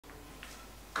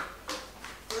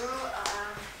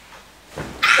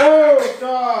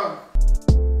dog.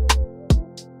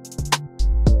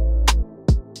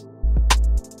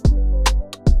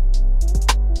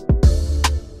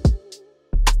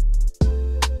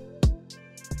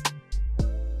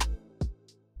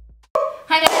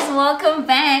 Hi guys, welcome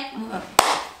back.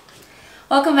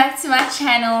 Welcome back to my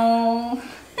channel.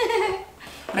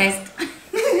 Nice.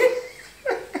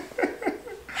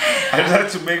 I just had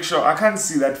to make sure. I can't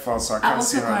see that far, so I can't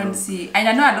see. I also can't see. And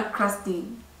I know I look crusty.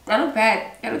 I look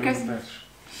bad. I look crusty.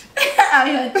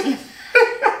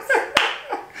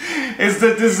 It's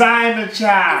the designer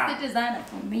child. It's the designer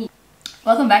for me.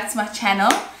 Welcome back to my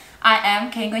channel. I am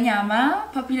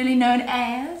ngonyamakay, popularly known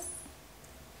as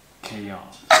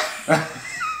Chaos. For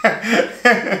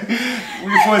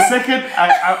a second,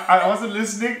 I wasn't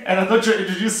listening, and I thought you were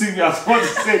introducing me. I was about to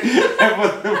say I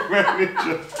was the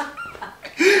manager.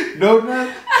 No, I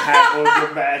was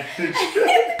the manager.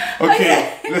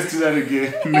 Okay, let's do that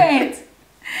again. Great.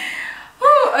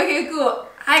 Okay, cool.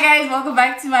 Hi guys, welcome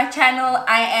back to my channel.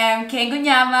 I am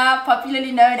ngonyamakay,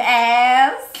 popularly known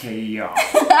as Chaos.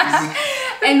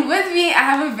 And with me, I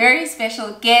have a very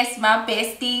special guest, my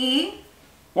bestie.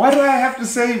 Why do I have to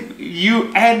say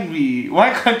you and me?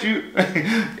 Why can't you?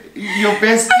 Your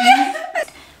bestie?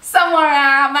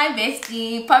 Samara, my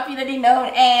bestie, popularly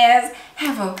known as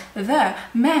Havo the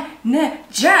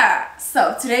Manager.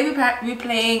 So today we're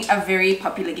playing a very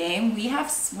popular game. We have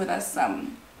with us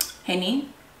some Henny.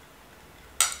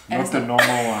 Not the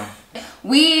normal one.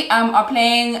 We are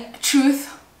playing Truth,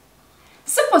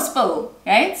 Sip or Spill,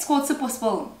 right? It's called Sip or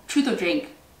Spill. Truth or Drink.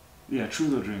 Yeah,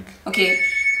 truth or drink. Okay.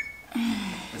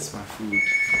 That's my food.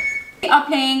 We are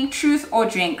playing Truth or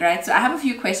Drink, right? So I have a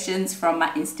few questions from my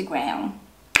Instagram.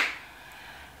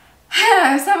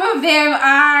 Some of them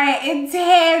are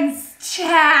intense,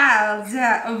 child,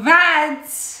 but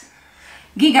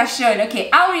Giga should. Okay,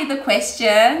 I'll read the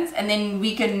questions and then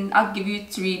I'll give you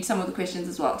to read some of the questions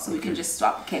as well, so we can just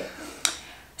swap. Okay,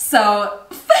 so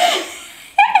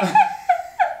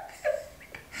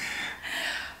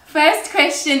first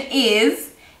question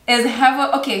is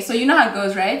okay, so you know how it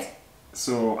goes, right?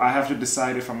 So I have to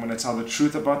decide if I'm going to tell the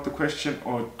truth about the question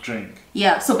or drink.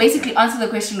 Yeah, so basically answer the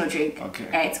question or drink. Okay.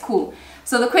 Right, cool.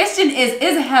 So the question is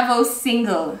Havo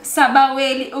single?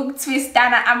 Sabaweli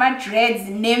uktwistana ama dreads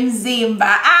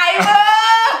nemzimba. Aibo!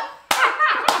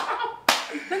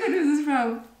 Look at who this is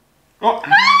from. Oh.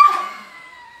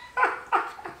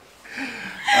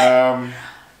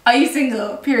 Are you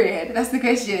single? Period. That's the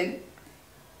question.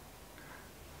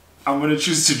 I'm going to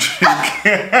choose to drink.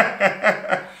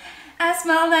 I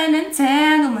smell an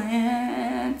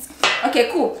entanglement. Okay,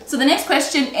 cool. So the next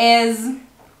question is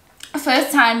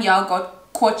first time y'all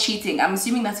got caught cheating. I'm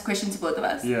assuming that's a question to both of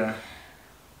us. Yeah.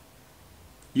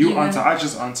 You answer. I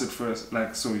just answered first.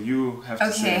 Like, so you have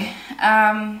to say. Okay.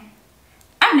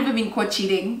 I've never been caught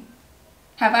cheating.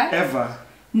 Have I? Ever?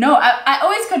 No, I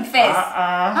always confess.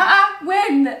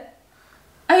 When?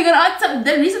 Are you gonna answer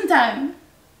the recent time?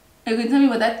 Are you gonna tell me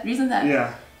what that recent time?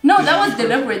 Yeah. No, that was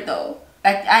deliberate though.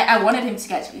 Like I wanted him to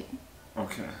catch me.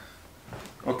 Okay.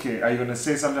 Okay, are you gonna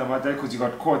say something about that because you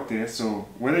got caught there? So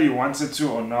whether you wanted to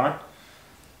or not,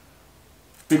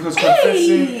 because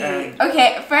confessing and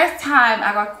okay, first time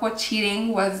I got caught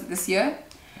cheating was this year,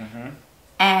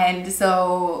 and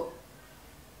so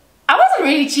I wasn't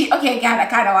really cheating. Okay, I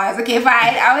kind of was. Okay,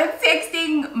 fine. I was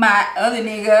texting my other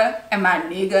nigga, and my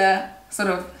nigga sort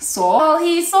of saw. Well,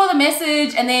 he saw the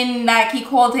message and then like he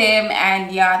called him, and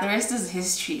yeah, the rest is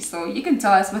history. So you can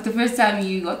tell us about the first time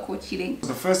you got caught cheating.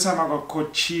 The first time I got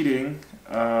caught cheating,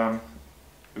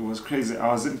 it was crazy. I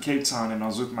was in Cape Town and I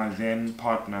was with my then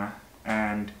partner,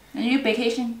 and you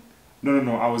vacation?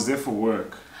 No, I was there for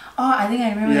work. Oh, I think I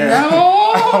remember that.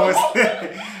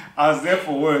 I was there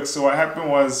for work. So what happened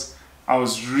was I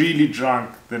was really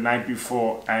drunk the night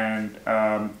before, and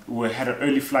we had an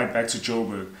early flight back to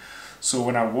Joburg. So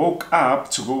when I woke up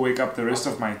to go wake up the rest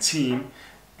of my team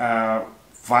via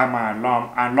my alarm,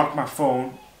 I unlocked my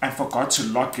phone and forgot to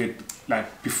lock it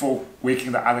like before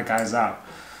waking the other guys up.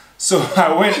 So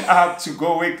I went up to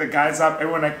go wake the guys up,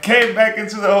 and when I came back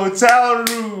into the hotel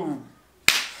room,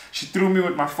 she threw me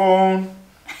with my phone,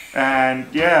 and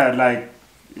yeah, like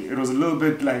it was a little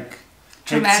bit like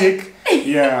hectic.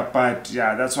 Yeah, but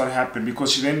yeah, that's what happened,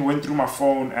 because she then went through my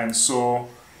phone and saw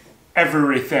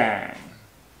everything.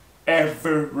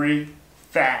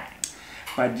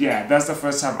 But yeah, that's the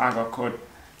first time I got caught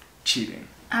cheating.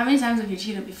 How many times have you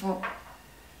cheated before?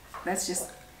 That's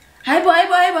just Hi bo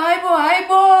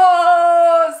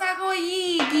Sako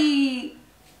yigi.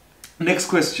 Next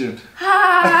question.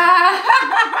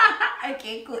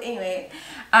 Okay, cool. Anyway,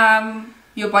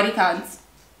 your body counts.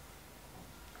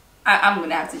 I'm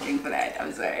gonna have to drink for that.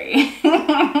 I'm sorry.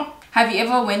 Have you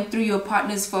ever went through your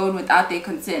partner's phone without their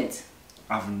consent?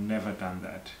 I've never done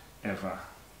that, ever.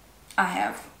 I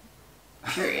have.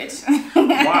 Period.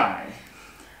 Why?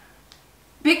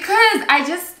 Because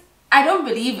I don't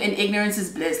believe in ignorance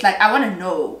is bliss. Like, I want to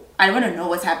know. I want to know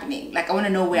what's happening. Like, I want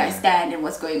to know where I stand and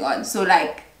what's going on. So,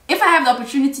 like, if I have the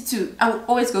opportunity to, I would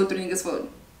always go through nigga's phone.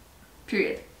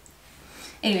 Period.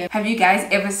 Anyway, have you guys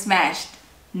ever smashed?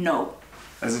 No.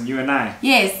 As in you and I?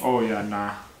 Yes. Oh yeah,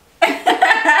 nah.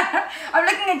 I'm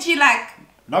looking at you like...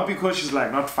 Not because she's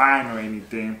like not fine or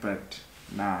anything, but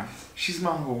nah. She's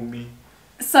my homie.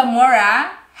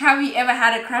 Samora, have you ever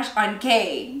had a crush on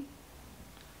Kay?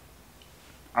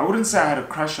 I wouldn't say I had a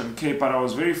crush on Kay, but I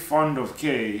was very fond of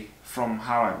Kay from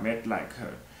how I met like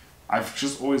her. I've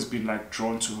just always been like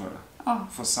drawn to her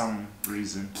for some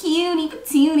reason. Cutie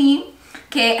patootie.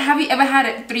 Okay, have you ever had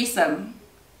a threesome?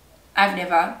 I've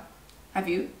never. Have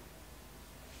you?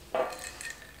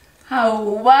 How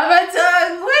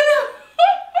tongue?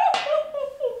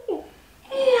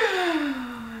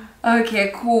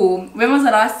 Okay, cool. When was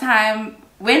the last time?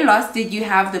 When last did you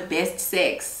have the best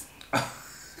sex?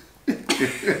 Why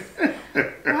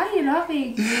are you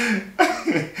laughing?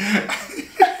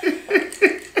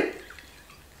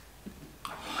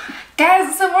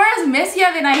 Guys, Samora's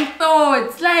messier than I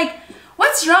thought. Like,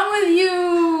 what's wrong with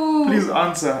you? Please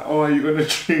answer, or are you gonna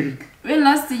drink? When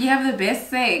last did you have the best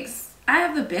sex? I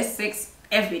have the best sex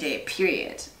every day,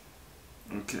 period.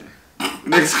 Okay.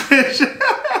 Next question.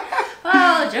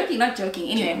 Well, joking, not joking.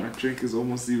 Anyway. My drink is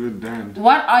almost even done.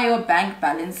 What are your bank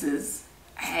balances?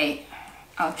 Hey,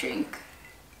 I'll drink.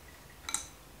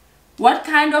 What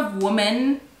kind of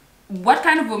woman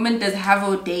does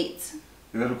Havo date?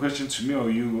 Is that a question to me, or are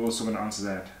you also gonna answer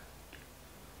that?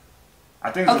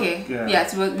 I think okay. Yeah,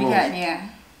 so we can, yeah.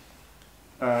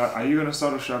 Are you gonna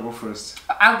start or should I go first?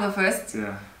 I'll go first.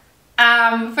 Yeah.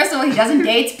 First of all, he doesn't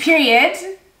date, period.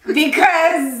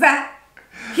 Because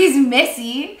he's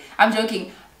messy. I'm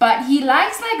joking. But he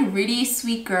likes like really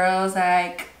sweet girls,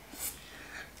 like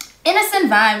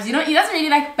innocent vibes. You know, he doesn't really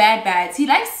like bads. He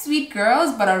likes sweet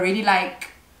girls, but are really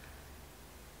like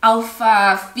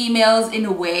alpha females in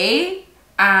a way.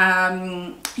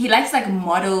 He likes like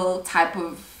model type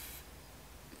of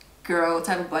girl,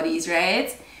 type of bodies,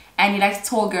 right? And he likes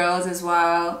tall girls as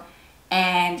well.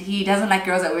 And he doesn't like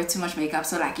girls that wear too much makeup.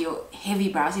 So like your heavy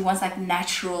brows. He wants like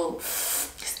natural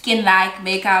skin-like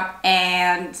makeup.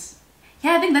 And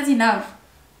yeah, I think that's enough.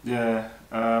 Yeah.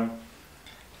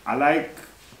 I like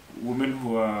women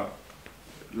who are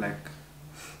like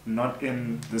not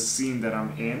in the scene that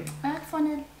I'm in. That's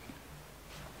funny.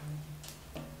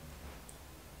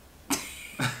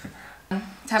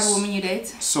 Type of woman you date?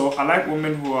 So I like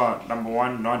women who are, number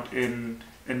one, not in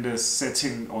the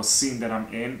setting or scene that I'm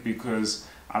in, because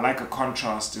I like a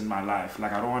contrast in my life.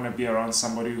 Like, I don't want to be around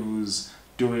somebody who's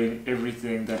doing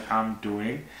everything that I'm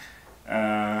doing.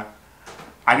 I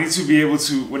need to be able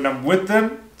to, when I'm with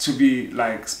them, to be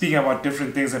like speaking about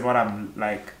different things than what I'm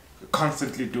like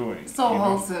constantly doing. So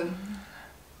wholesome.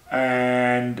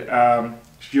 And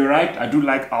you're right, I do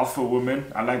like alpha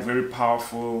women. I like very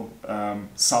powerful,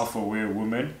 self-aware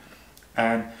women.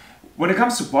 And when it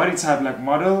comes to body type, like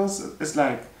models, it's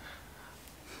like,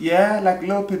 yeah, like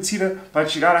little petite,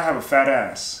 but you gotta have a fat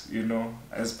ass, you know,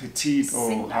 as petite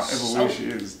or however way she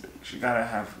is. She gotta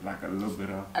have like a little bit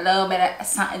of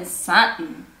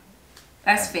something.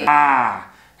 That's fair.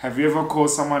 Have you ever called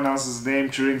someone else's name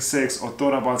during sex or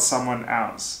thought about someone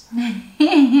else?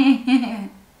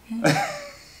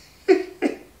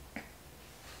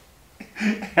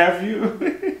 Have you?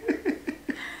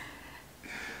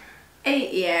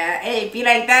 Hey, be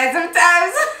like that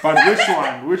sometimes. But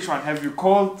which one? Have you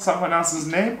called someone else's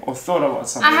name or thought about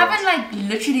someone else? I haven't like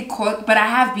literally called, but I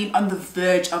have been on the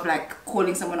verge of like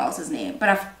calling someone else's name. But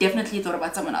I've definitely thought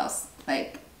about someone else.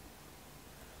 Like,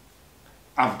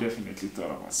 I've definitely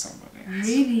thought about someone else.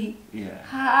 Really?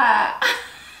 Yeah.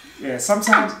 Yeah,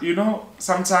 sometimes, you know,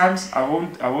 sometimes I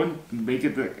won't make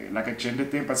it like a gender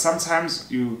thing, but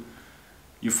sometimes you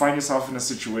find yourself in a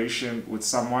situation with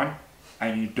someone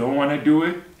and you don't want to do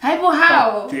it.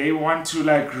 How? But they want to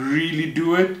like really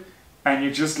do it, and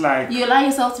you're just like, you allow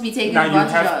yourself to be taken advantage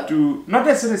of. Now you have to, not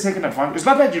necessarily taken advantage. It's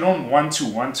not that you don't want to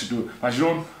do it, but you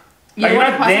don't. Like, you're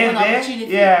not there.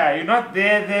 Yeah, you're not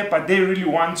there, but they really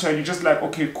want to, and you're just like,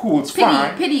 okay, cool, it's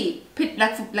fine. Pity,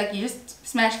 like you just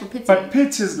smash for pity. But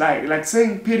pity is like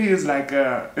saying pity is like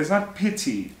it's not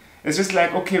pity. It's just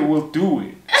like, okay, we'll do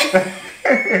it.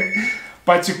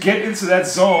 But to get into that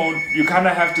zone, you kind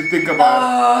of have to think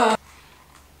about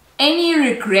any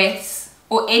regrets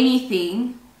or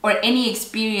anything or any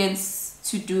experience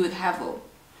to do with Havel.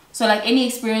 So like any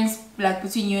experience like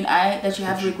between you and I that you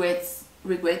have regrets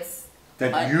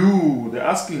that on? They're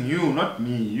asking you, not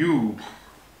me, you.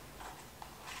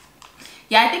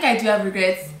 Yeah, I think I do have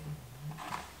regrets.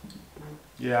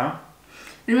 Yeah.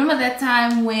 Remember that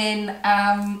time when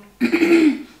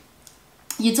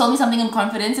you told me something in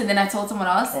confidence and then I told someone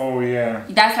else? Oh yeah.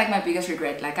 That's like my biggest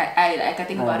regret. Like I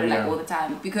think about it like all the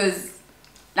time because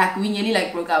like we nearly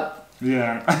like broke up.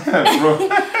 Yeah. Bro.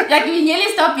 Like we nearly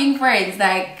stopped being friends.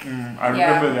 Like I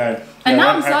remember that. And yeah,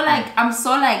 now I'm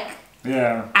so like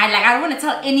yeah. I don't want to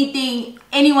tell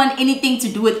anyone anything to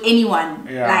do with anyone.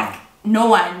 Yeah. Like no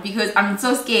one, because I'm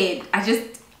so scared. I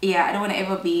don't want to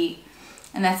ever be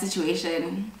in that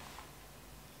situation.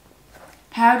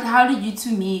 How did you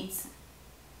two meet?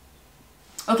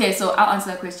 Okay, so I'll answer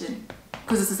that question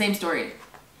because it's the same story.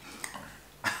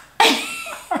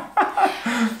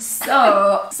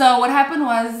 So what happened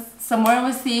was Samora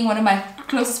was seeing one of my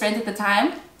closest friends at the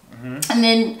time, and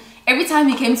then every time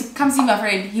he came to come see my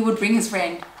friend, he would bring his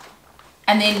friend,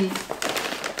 and then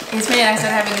his friend and I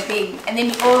started having a thing, and then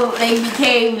we all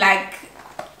became like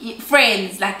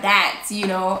friends like that, you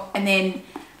know. And then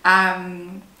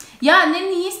yeah, and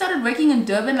then he started working in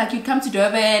Durban. Like he'd come to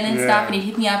Durban and stuff, and he'd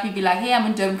hit me up. He'd be like, "Hey, I'm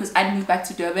in Durban," because I'd moved back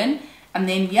to Durban, and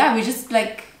then yeah, we just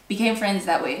like became friends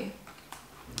that way.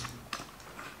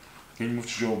 Then you moved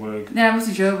to Joburg. Then I moved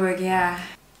to Joburg, yeah.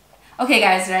 Okay,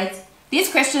 guys, right? These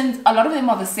questions, a lot of them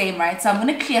are the same, right? So I'm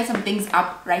gonna clear some things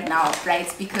up right now,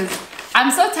 right? Because I'm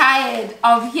so tired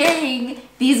of hearing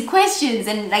these questions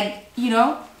and like, you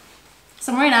know,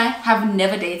 Samora and I have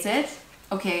never dated,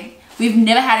 okay? We've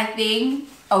never had a thing,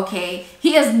 okay?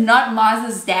 He is not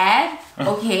Mars's dad,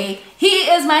 okay? He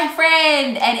is my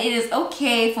friend, and it is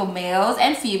okay for males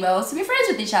and females to be friends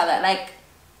with each other. Like,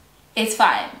 it's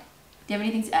fine. Do you have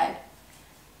anything to add?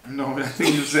 No, I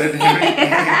think you said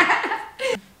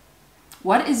everything.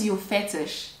 What is your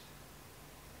fetish?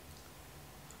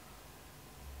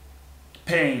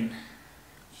 Pain.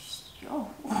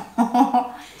 Yo.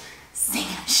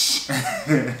 Singlish.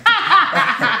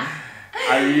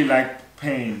 I really like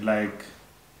pain, like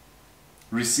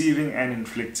receiving and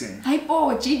inflicting.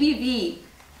 Hypo, GBV.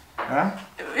 Huh?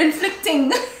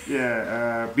 Inflicting.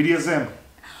 Yeah, BDSM.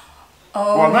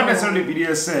 Oh. Well, not necessarily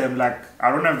BDSM, like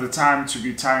I don't have the time to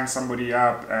be tying somebody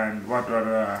up and what, you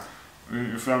feel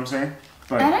what I'm saying?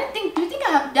 But I don't think, do you think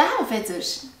I have a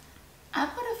fetish?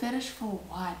 I've got a fetish for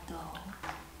what though?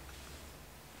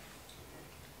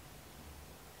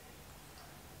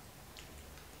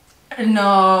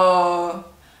 No.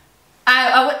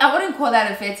 I wouldn't call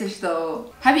that a fetish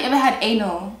though. Have you ever had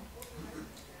anal?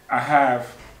 I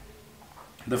have.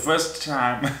 The first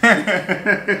time.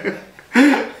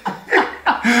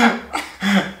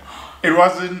 It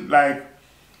wasn't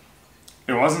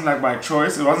like by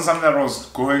choice. It wasn't something that I was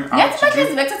going out Yes, but to do.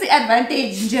 it's the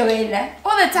advantage, Joanna.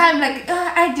 All the time, like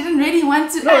I didn't really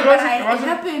want to. No, it wasn't. It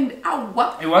happened.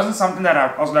 What? It wasn't something that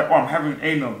I was like, oh, I'm having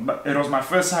anal. But it was my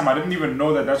first time. I didn't even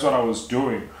know that that's what I was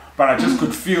doing. But I just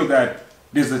could feel that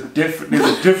there's a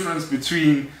difference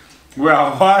between where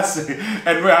I was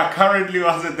and where I currently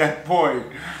was at that point.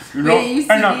 You know?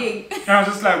 And I was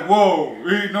just like, whoa,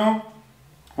 you know,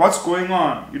 what's going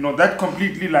on? You know, that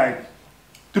completely like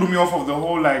threw me off of the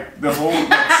whole like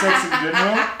sex in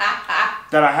general,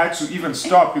 that I had to even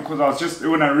stop, because I was just,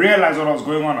 when I realized what was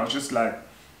going on, I was just like,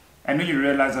 I nearly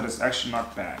realized that it's actually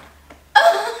not bad.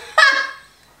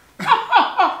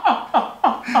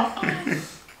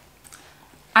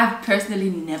 I've personally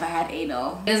never had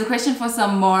anal. There's a question for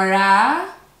Samora.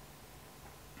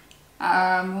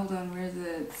 Hold on, where is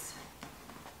it?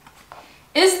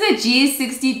 Is the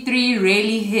G63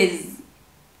 really his?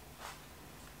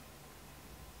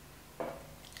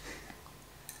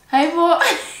 Hi, boy.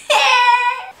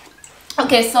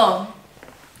 Okay, so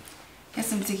here's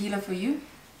some tequila for you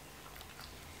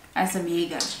and some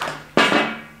Jaeger.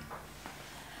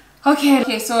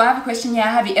 Okay, so I have a question here.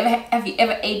 Have you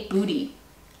ever ate booty?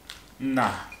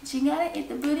 Nah. You gotta eat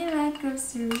the booty like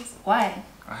groceries. Why?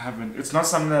 I haven't. It's not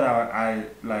something that I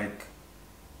like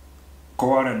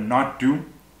go out and not do.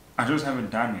 I just haven't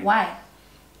done it. Why?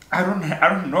 I don't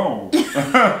know.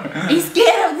 You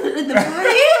scared of the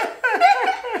booty?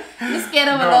 You scared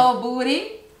of a little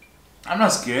booty? I'm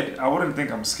not scared. I wouldn't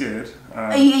think I'm scared.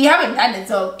 You haven't done it,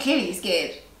 so clearly you're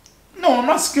scared. No, I'm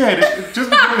not scared. Just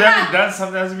because you haven't done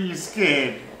something doesn't mean you're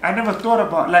scared. I never thought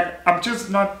about, like, I'm just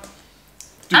not.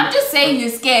 I'm just saying you're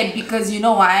scared because you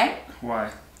know why?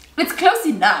 Why? It's close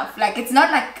enough. Like, it's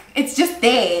not like it's just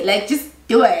there. Like, just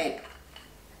do it.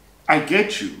 I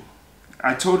get you.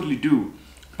 I totally do.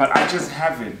 But I just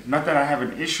haven't. Not that I have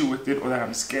an issue with it or that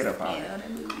I'm scared about it.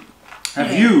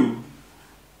 Have you?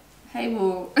 Hey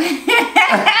boo.